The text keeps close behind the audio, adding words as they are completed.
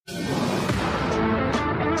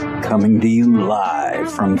Coming to you live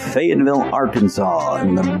from Fayetteville, Arkansas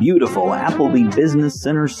in the beautiful Appleby Business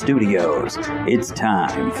Center studios. It's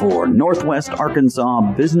time for Northwest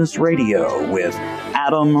Arkansas Business Radio with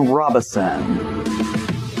Adam Robison.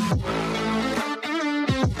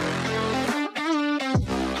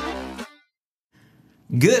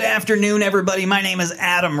 Good afternoon, everybody. My name is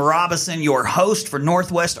Adam Robison, your host for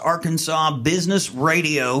Northwest Arkansas Business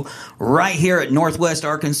Radio, right here at Northwest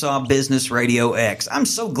Arkansas Business RadioX. I'm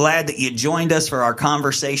so glad that you joined us for our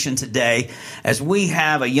conversation today, as we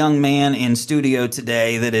have a young man in studio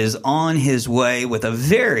today that is on his way with a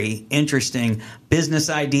very interesting business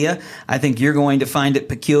idea. I think you're going to find it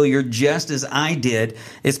peculiar just as I did.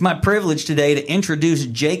 It's my privilege today to introduce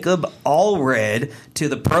Jacob Allred to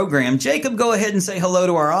the program. Jacob, go ahead and say hello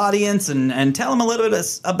to our audience and tell them a little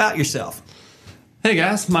bit about yourself. Hey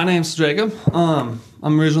guys, my name's Jacob. I'm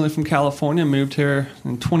originally from California, moved here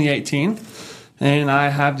in 2018, and I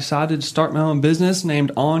have decided to start my own business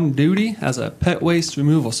named On Doody as a pet waste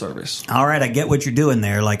removal service. All right, I get what you're doing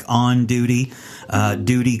there, like on duty,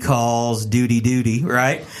 duty calls, duty,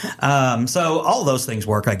 right? So all those things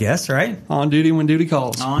work, I guess, right? On duty when duty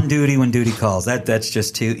calls. On duty when duty calls. That's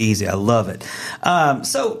just too easy. I love it.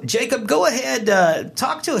 So, Jacob, go ahead,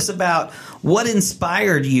 talk to us about what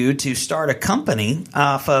inspired you to start a company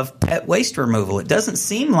off of pet waste removal. It doesn't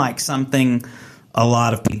seem like something a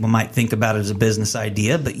lot of people might think about it as a business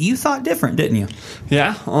idea, but you thought different, didn't you?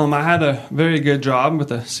 Yeah, I had a very good job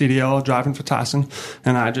with a CDL driving for Tyson,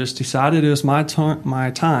 and I just decided it was my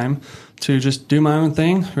time to just do my own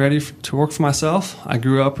thing, ready to work for myself. I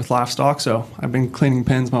grew up with livestock, so I've been cleaning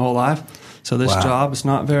pens my whole life. So this job is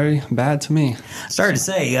not very bad to me. Sorry to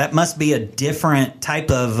say, that must be a different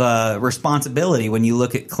type of responsibility when you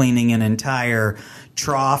look at cleaning an entire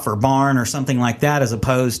trough or barn or something like that, as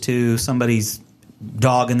opposed to somebody's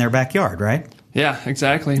dog in their backyard, right? Yeah,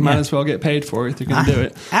 exactly. Might as well get paid for it if you're going to do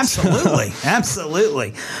it. Absolutely.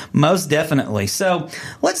 Absolutely. Most definitely. So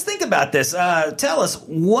let's think about this. Tell us,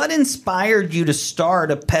 what inspired you to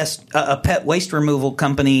start a pet waste removal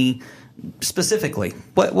company specifically?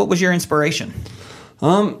 What was your inspiration?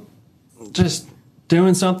 Just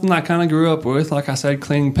doing something I kind of grew up with. Like I said,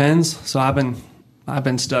 cleaning pens. So I've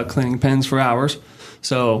been stuck cleaning pens for hours.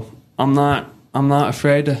 So I'm not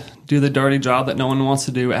afraid to do the dirty job that no one wants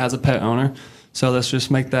to do as a pet owner. So let's just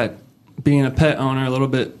make that being a pet owner a little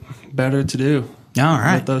bit better to do. All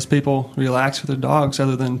right. Let those people relax with their dogs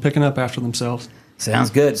other than picking up after themselves. Sounds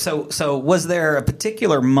good. So was there a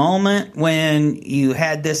particular moment when you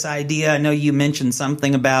had this idea? I know you mentioned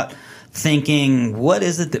something about thinking, what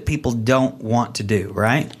is it that people don't want to do,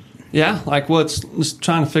 right? Yeah, like just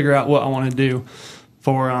trying to figure out what I want to do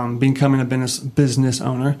for becoming a business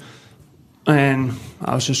owner. And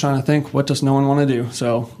I was just trying to think, what does no one want to do?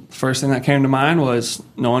 So the first thing that came to mind was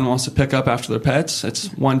no one wants to pick up after their pets. It's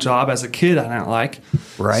one job as a kid I didn't like.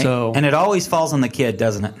 Right. And it always falls on the kid,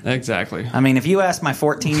 doesn't it? Exactly. I mean, if you ask my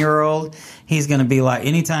 14-year-old, he's going to be like,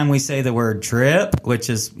 anytime we say the word trip, which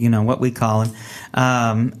is, what we call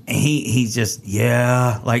him, he's just,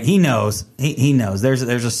 like he knows. He knows. There's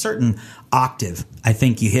a certain octave I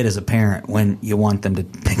think you hit as a parent when you want them to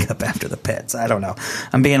pick up after the pets. I don't know.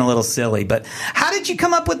 I'm being a little silly, but how did you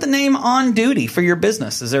come up with the name On Duty for your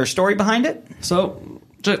business? Is there a story behind it? So,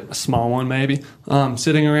 just a small one maybe.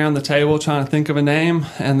 Sitting around the table trying to think of a name,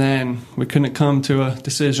 and then we couldn't come to a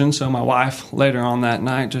decision, so my wife later on that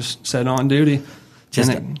night just said On Duty, and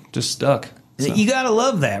it just stuck. So. You got to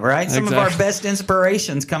love that, right? Some of our best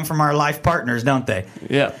inspirations come from our life partners, don't they?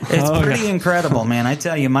 Yeah. It's pretty incredible, man. I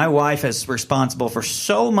tell you, my wife is responsible for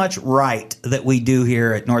so much right that we do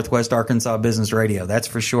here at Northwest Arkansas Business Radio. That's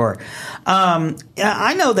for sure.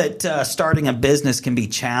 I know that starting a business can be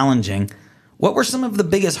challenging. What were some of the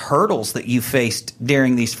biggest hurdles that you faced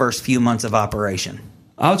during these first few months of operation?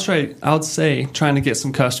 I would say trying to get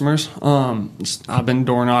some customers. I've been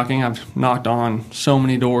door knocking. I've knocked on so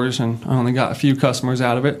many doors, and I only got a few customers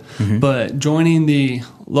out of it. Mm-hmm. But joining the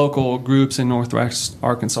local groups in Northwest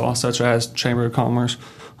Arkansas, such as Chamber of Commerce,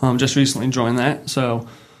 just recently joined that. So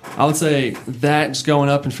I would say that just going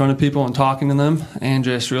up in front of people and talking to them and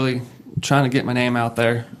just really trying to get my name out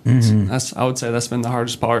there. Mm-hmm. I would say that's been the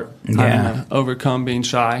hardest part. Having to overcome being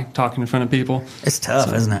shy, talking in front of people. It's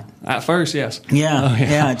tough, isn't it? At first, yes.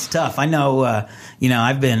 Yeah, it's tough. I know.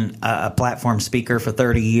 I've been a platform speaker for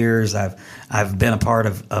 30 years. I've been a part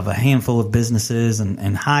of a handful of businesses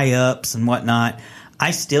and high ups and whatnot.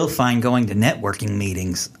 I still find going to networking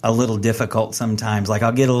meetings a little difficult sometimes. Like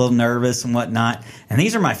I'll get a little nervous and whatnot. And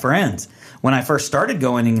these are my friends. when I first started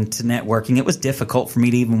going into networking, it was difficult for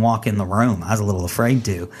me to even walk in the room. I was a little afraid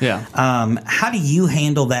to. Yeah. How do you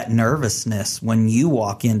handle that nervousness when you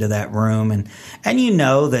walk into that room and you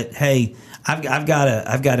know that, hey, I've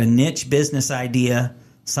got a niche business idea.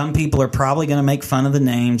 Some people are probably going to make fun of the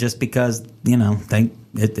name just because,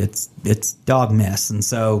 it's dog mess, and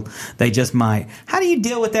so they just might. How do you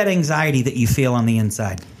deal with that anxiety that you feel on the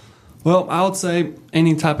inside? Well, I would say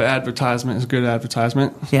any type of advertisement is good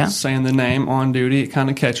advertisement. Yeah. Saying the name on Doody, it kind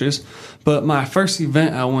of catches. But my first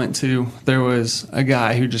event I went to, there was a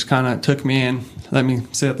guy who just kind of took me in, let me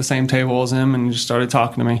sit at the same table as him, and just started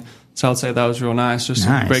talking to me. So I would say that was real nice, just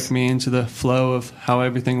to break me into the flow of how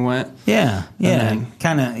everything went. Yeah,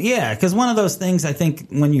 because one of those things, I think,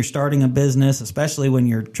 when you're starting a business, especially when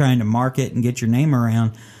you're trying to market and get your name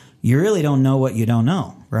around, you really don't know what you don't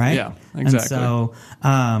know, right? Yeah, exactly. And so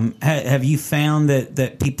have you found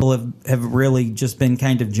that people have really just been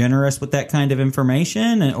kind of generous with that kind of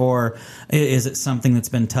information, or is it something that's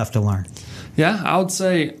been tough to learn? Yeah, I would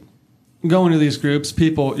say going to these groups,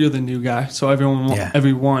 people, you're the new guy, so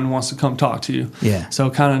everyone wants to come talk to you. Yeah. So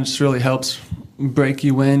it kind of just really helps break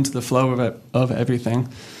you into the flow of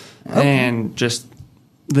everything. Okay. And just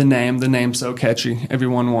the name's so catchy.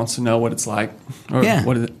 Everyone wants to know what it's like or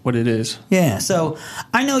what it is. Yeah. So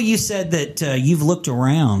I know you said that you've looked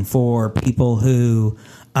around for people who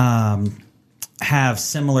have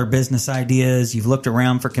similar business ideas. You've looked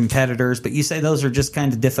around for competitors, but you say those are just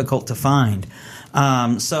kind of difficult to find.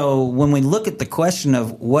 So when we look at the question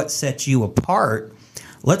of what sets you apart,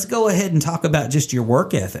 let's go ahead and talk about just your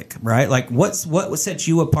work ethic, right? Like what sets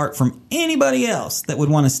you apart from anybody else that would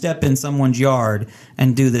want to step in someone's yard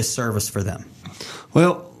and do this service for them?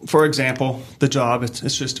 Well, for example, the job,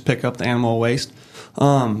 it's just to pick up the animal waste.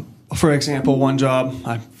 For example, one job,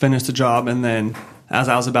 I finished the job, and then as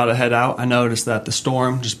I was about to head out, I noticed that the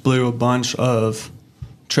storm just blew a bunch of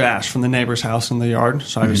trash from the neighbor's house in the yard.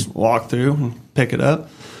 So I just walked through and pick it up.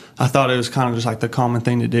 I thought it was kind of just like the common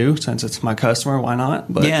thing to do since it's my customer. Why not?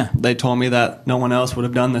 But they told me that no one else would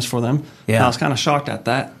have done this for them. Yeah. I was kind of shocked at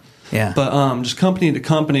that. Yeah. But just company to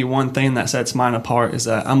company, one thing that sets mine apart is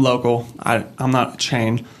that I'm local. I'm not a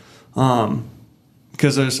chain.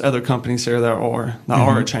 Because there's other companies here that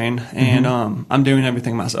are a chain, and I'm doing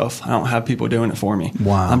everything myself. I don't have people doing it for me.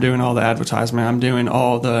 Wow. I'm doing all the advertisement. I'm doing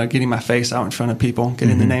all the getting my face out in front of people,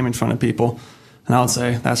 getting the name in front of people. And I would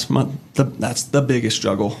say that's the biggest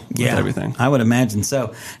struggle with everything. I would imagine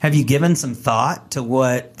so. Have you given some thought to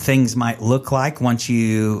what things might look like once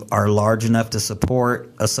you are large enough to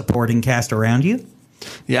support a supporting cast around you?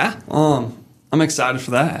 Yeah. I'm excited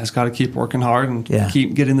for that. I just got to keep working hard and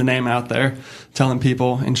keep getting the name out there, telling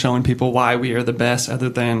people and showing people why we are the best other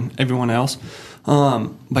than everyone else.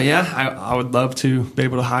 But I would love to be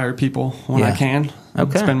able to hire people when I can.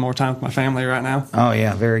 Okay. Spend more time with my family right now. Oh,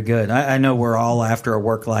 yeah, very good. I know we're all after a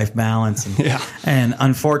work-life balance. And, and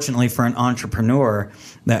unfortunately for an entrepreneur,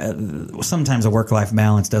 sometimes a work-life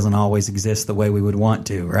balance doesn't always exist the way we would want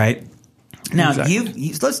to, right? Now,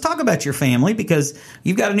 exactly. Let's talk about your family, because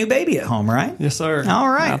you've got a new baby at home, right? Yes, sir. All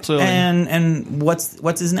right. Absolutely. And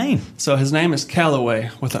what's his name? So his name is Callaway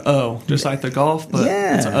with an O, just like the golf, but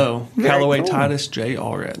it's an O. Callaway cool. Titus J.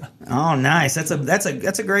 Allred. Oh, nice.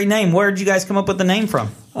 That's a great name. Where did you guys come up with the name from?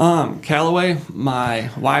 Callaway, my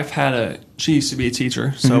wife she used to be a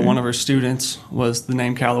teacher, so one of her students was the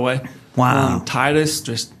name Callaway. Wow. Titus,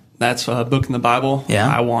 that's a book in the Bible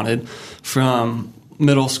I wanted from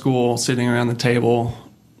middle school, sitting around the table,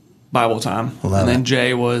 Bible time. And then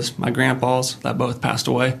Jay was my grandpa's that both passed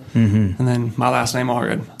away. And then my last name,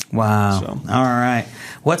 Allred. Wow. So. All right.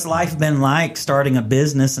 What's life been like starting a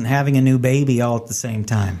business and having a new baby all at the same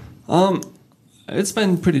time? It's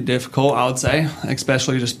been pretty difficult, I would say,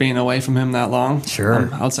 especially just being away from him that long.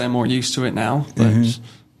 Sure. I would say I'm more used to it now, but just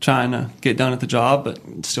trying to get done at the job, but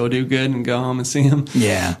still do good and go home and see him.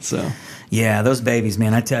 Yeah. So. Yeah, those babies,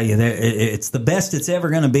 man, I tell you, it's the best it's ever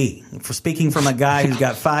going to be. For speaking from a guy who's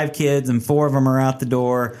got 5 kids and 4 of them are out the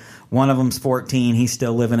door, one of them's 14, he's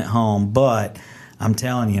still living at home. But I'm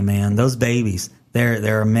telling you, man, those babies,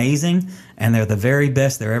 they're amazing, and they're the very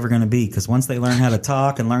best they're ever going to be, because once they learn how to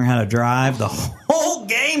talk and learn how to drive, the whole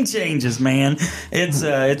game changes, man.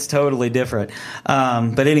 It's totally different.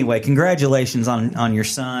 But anyway, congratulations on your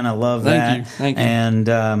son. I love that. Thank you. And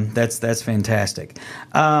that's fantastic.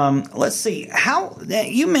 Let's see. How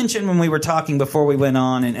you mentioned when we were talking before we went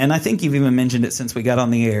on, and I think you've even mentioned it since we got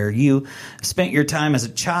on the air, you spent your time as a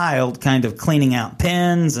child kind of cleaning out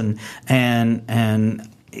pens and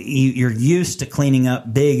you're used to cleaning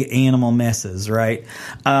up big animal messes, right?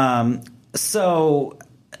 So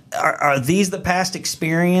are these the past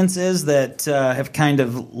experiences that have kind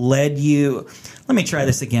of led you? Let me try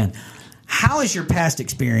this again. How is your past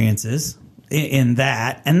experiences in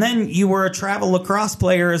that? And then you were a travel lacrosse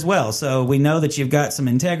player as well. So we know that you've got some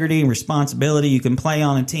integrity and responsibility. You can play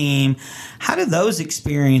on a team. How do those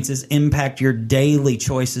experiences impact your daily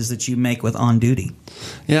choices that you make with On Doody?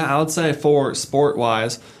 Yeah, I would say for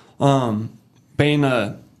sport-wise, being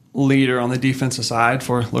a leader on the defensive side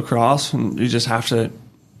for lacrosse, and you just have to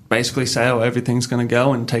basically say how everything's going to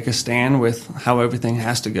go and take a stand with how everything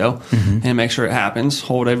has to go and make sure it happens,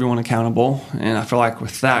 hold everyone accountable. And I feel like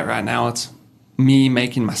with that right now, it's me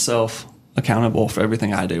making myself accountable for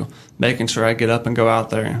everything I do, making sure I get up and go out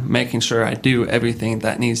there, making sure I do everything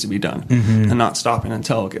that needs to be done and not stopping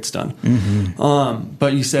until it gets done.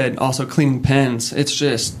 But you said also cleaning pens. It's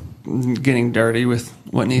just getting dirty with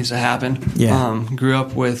what needs to happen. Grew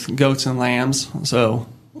up with goats and lambs, so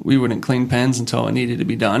we wouldn't clean pens until it needed to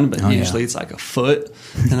be done, but usually it's like a foot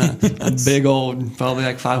and a big old, probably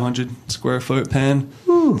like 500 square foot pen.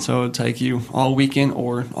 So it would take you all weekend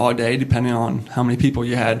or all day, depending on how many people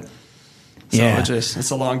you had. So it's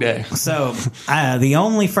a long day. So the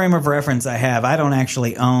only frame of reference I have, I don't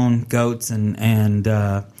actually own goats and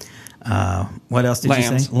what else did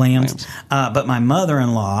you say? Lambs. But my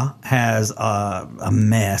mother-in-law has a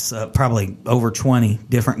mess, probably over 20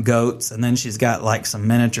 different goats, and then she's got like some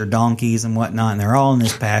miniature donkeys and whatnot, and they're all in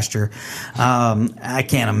this pasture. I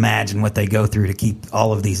can't imagine what they go through to keep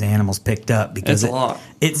all of these animals picked up, because it's a lot.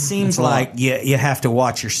 It seems like you have to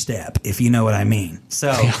watch your step, if you know what I mean. So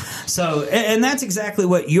and that's exactly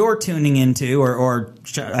what you're tuning into, or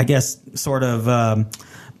I guess sort of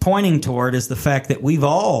pointing toward, is the fact that we've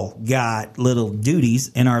all got little duties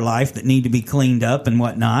in our life that need to be cleaned up and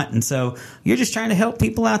whatnot. And so you're just trying to help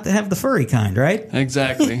people out that have the furry kind, right?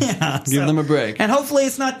 Exactly. Give them a break. And hopefully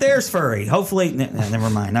it's not theirs furry. Hopefully, never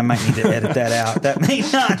mind. I might need to edit that out. That may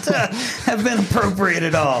not have been appropriate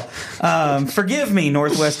at all. Forgive me,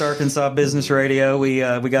 Northwest Arkansas Business Radio. We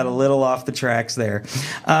got a little off the tracks there.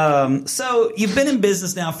 So you've been in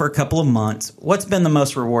business now for a couple of months. What's been the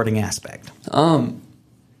most rewarding aspect?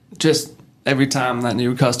 Just every time that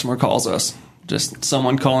new customer calls us, just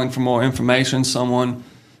someone calling for more information, someone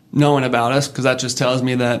knowing about us, because that just tells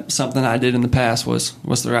me that something I did in the past was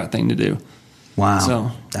the right thing to do. Wow,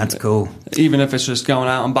 so that's cool. Even if it's just going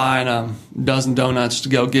out and buying a dozen donuts to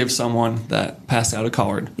go give someone that passed out a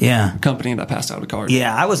card. Yeah. A company that passed out a card.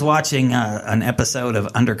 Yeah, I was watching an episode of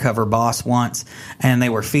Undercover Boss once, and they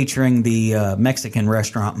were featuring the Mexican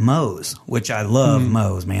restaurant Moe's, which I love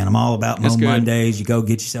Moe's, man. I'm all about Moe Mondays. You go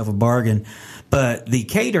get yourself a bargain. But the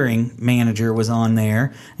catering manager was on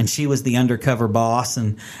there, and she was the undercover boss.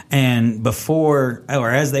 And before, or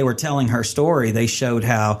as they were telling her story, they showed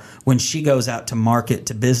how when she goes out to market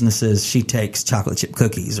to businesses, she takes chocolate chip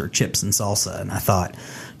cookies or chips and salsa. And I thought,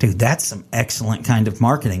 dude, that's some excellent kind of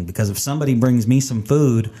marketing, because if somebody brings me some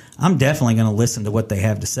food, I'm definitely going to listen to what they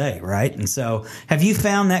have to say, right? And so have you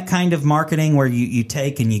found that kind of marketing where you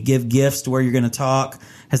take and you give gifts to where you're going to talk?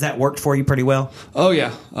 Has that worked for you pretty well? Oh,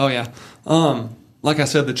 yeah. Like I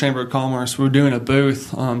said, the Chamber of Commerce, we're doing a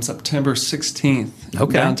booth on September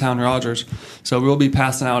 16th downtown Rogers. So we'll be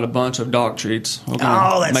passing out a bunch of dog treats. We're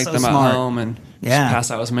going to make them smart. at home and just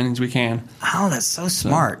pass out as many as we can. Oh, that's so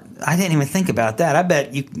smart. I didn't even think about that. I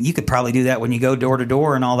bet you could probably do that when you go door to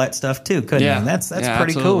door and all that stuff too, couldn't you? That's pretty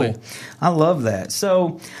absolutely. Cool. I love that.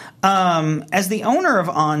 So as the owner of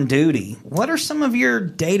On Doody, what are some of your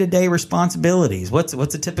day-to-day responsibilities? What's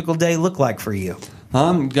a typical day look like for you?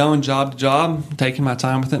 I'm going job to job, taking my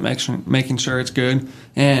time with it, making sure it's good.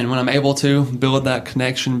 And when I'm able to, build that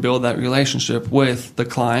connection, build that relationship with the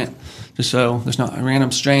client, just so there's not a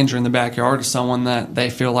random stranger in the backyard, or someone that they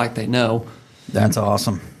feel like they know. That's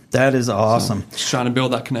awesome. That is awesome. So, just trying to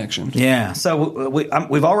build that connection. Yeah. So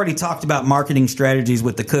we've already talked about marketing strategies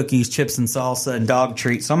with the cookies, chips and salsa, and dog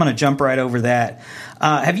treats. So I'm going to jump right over that.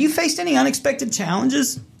 Have you faced any unexpected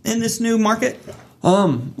challenges in this new market?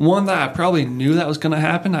 One that I probably knew that was going to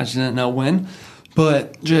happen. I just didn't know when.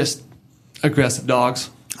 But just aggressive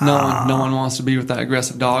dogs. No one wants to be with that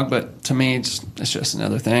aggressive dog, but to me, it's just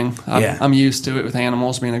another thing. I'm used to it with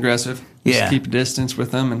animals being aggressive. Just keep a distance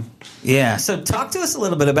with them. So talk to us a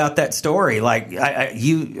little bit about that story. Like,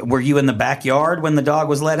 were you in the backyard when the dog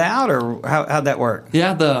was let out, or how'd that work?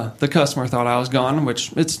 Yeah, the customer thought I was gone,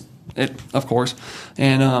 which it of course.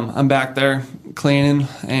 And I'm back there cleaning,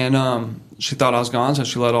 and she thought I was gone, so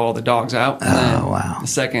she let all the dogs out. And wow. The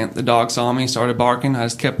second the dog saw me, started barking, I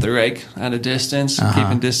just kept the rake at a distance,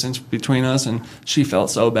 keeping distance between us, and she felt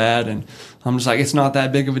so bad. And I'm just like, it's not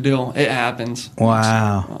that big of a deal. It happens.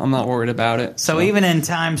 Wow. So I'm not worried about it. So even in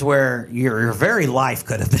times where your very life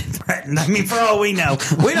could have been threatened, I mean, for all we know,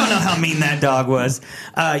 we don't know how mean that dog was,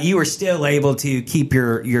 you were still able to keep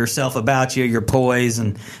yourself about you, your poise,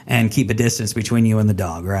 and keep a distance between you and the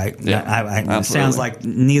dog, right? Yeah, it sounds like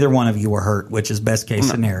neither one of you were hurt, which is best case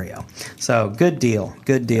scenario. So good deal.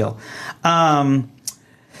 Good deal.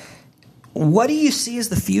 What do you see as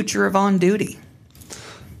the future of On Doody?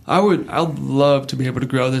 I'd love to be able to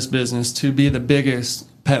grow this business to be the biggest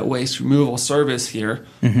pet waste removal service here.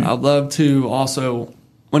 I'd love to also,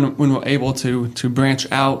 when we're able to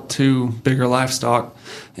branch out to bigger livestock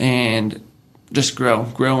and just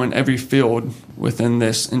grow in every field within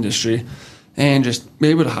this industry and just be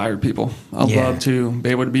able to hire people. I'd love to be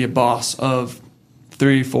able to be a boss of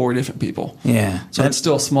 3-4 different people. Yeah. So it's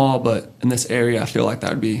still small, but in this area, I feel like that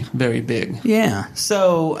would be very big. Yeah.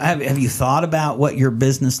 So have you thought about what your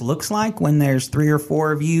business looks like when there's 3 or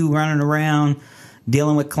 4 of you running around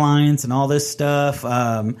dealing with clients and all this stuff?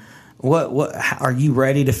 What are you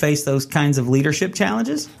ready to face those kinds of leadership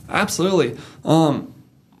challenges? Absolutely.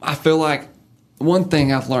 I feel like one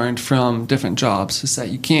thing I've learned from different jobs is that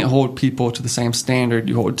you can't hold people to the same standard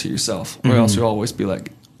you hold to yourself, or else you'll always be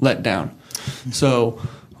like let down. So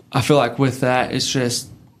I feel like with that, it's just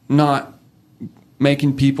not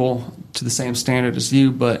making people to the same standard as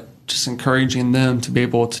you, but just encouraging them to be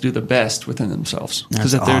able to do the best within themselves.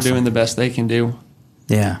 Because if they're doing the best they can do,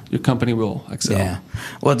 your company will excel. Yeah.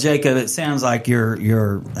 Well, Jacob, it sounds like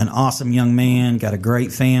you're an awesome young man, got a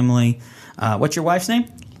great family. What's your wife's name?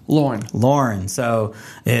 Lauren. So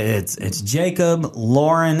it's Jacob,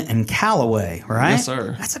 Lauren, and Calloway, right? Yes,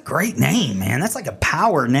 sir. That's a great name, man. That's like a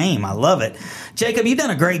power name. I love it. Jacob, you've done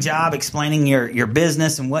a great job explaining your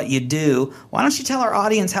business and what you do. Why don't you tell our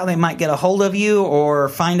audience how they might get a hold of you or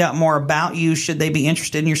find out more about you should they be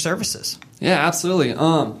interested in your services? Yeah, absolutely.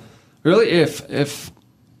 Really, if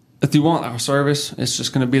you want our service, it's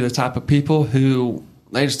just going to be the type of people who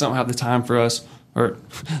they just don't have the time for us, or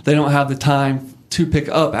they don't have the time to pick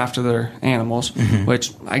up after their animals,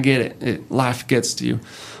 which I get it. Life gets to you.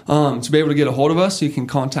 To be able to get a hold of us, you can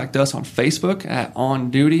contact us on Facebook at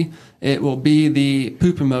On Doody. It will be the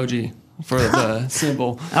poop emoji for the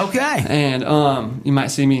symbol. Okay. And you might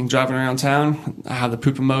see me driving around town. I have the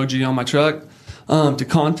poop emoji on my truck. To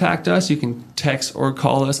contact us, you can text or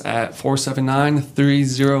call us at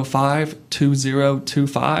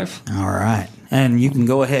 479-305-2025. All right. And you can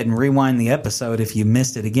go ahead and rewind the episode if you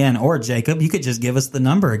missed it again. Or, Jacob, you could just give us the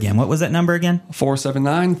number again. What was that number again?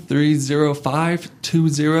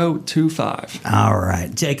 479-305-2025. All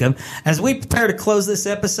right. Jacob, as we prepare to close this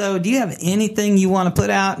episode, do you have anything you want to put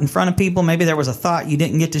out in front of people? Maybe there was a thought you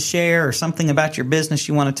didn't get to share or something about your business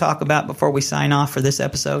you want to talk about before we sign off for this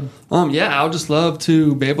episode? Yeah, I would just love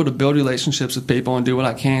to be able to build relationships with people and do what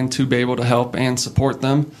I can to be able to help and support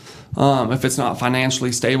them. If it's not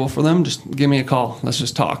financially stable for them, just give me a call. Let's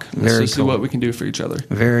just talk. Let's just see what we can do for each other.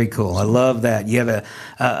 Very cool. I love that. You have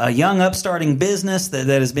a young upstarting business that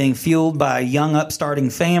is being fueled by a young upstarting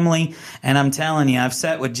family. And I'm telling you, I've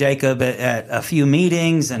sat with Jacob at a few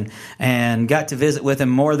meetings and got to visit with him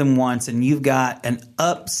more than once. And you've got an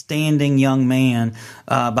upstanding young man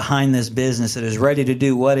behind this business that is ready to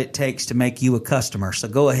do what it takes to make you a customer. So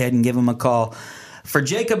go ahead and give him a call. For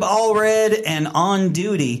Jacob Allred and On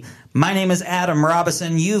Doody, my name is Adam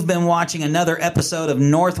Robinson. You've been watching another episode of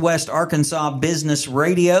Northwest Arkansas Business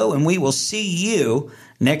Radio, and we will see you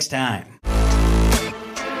next time.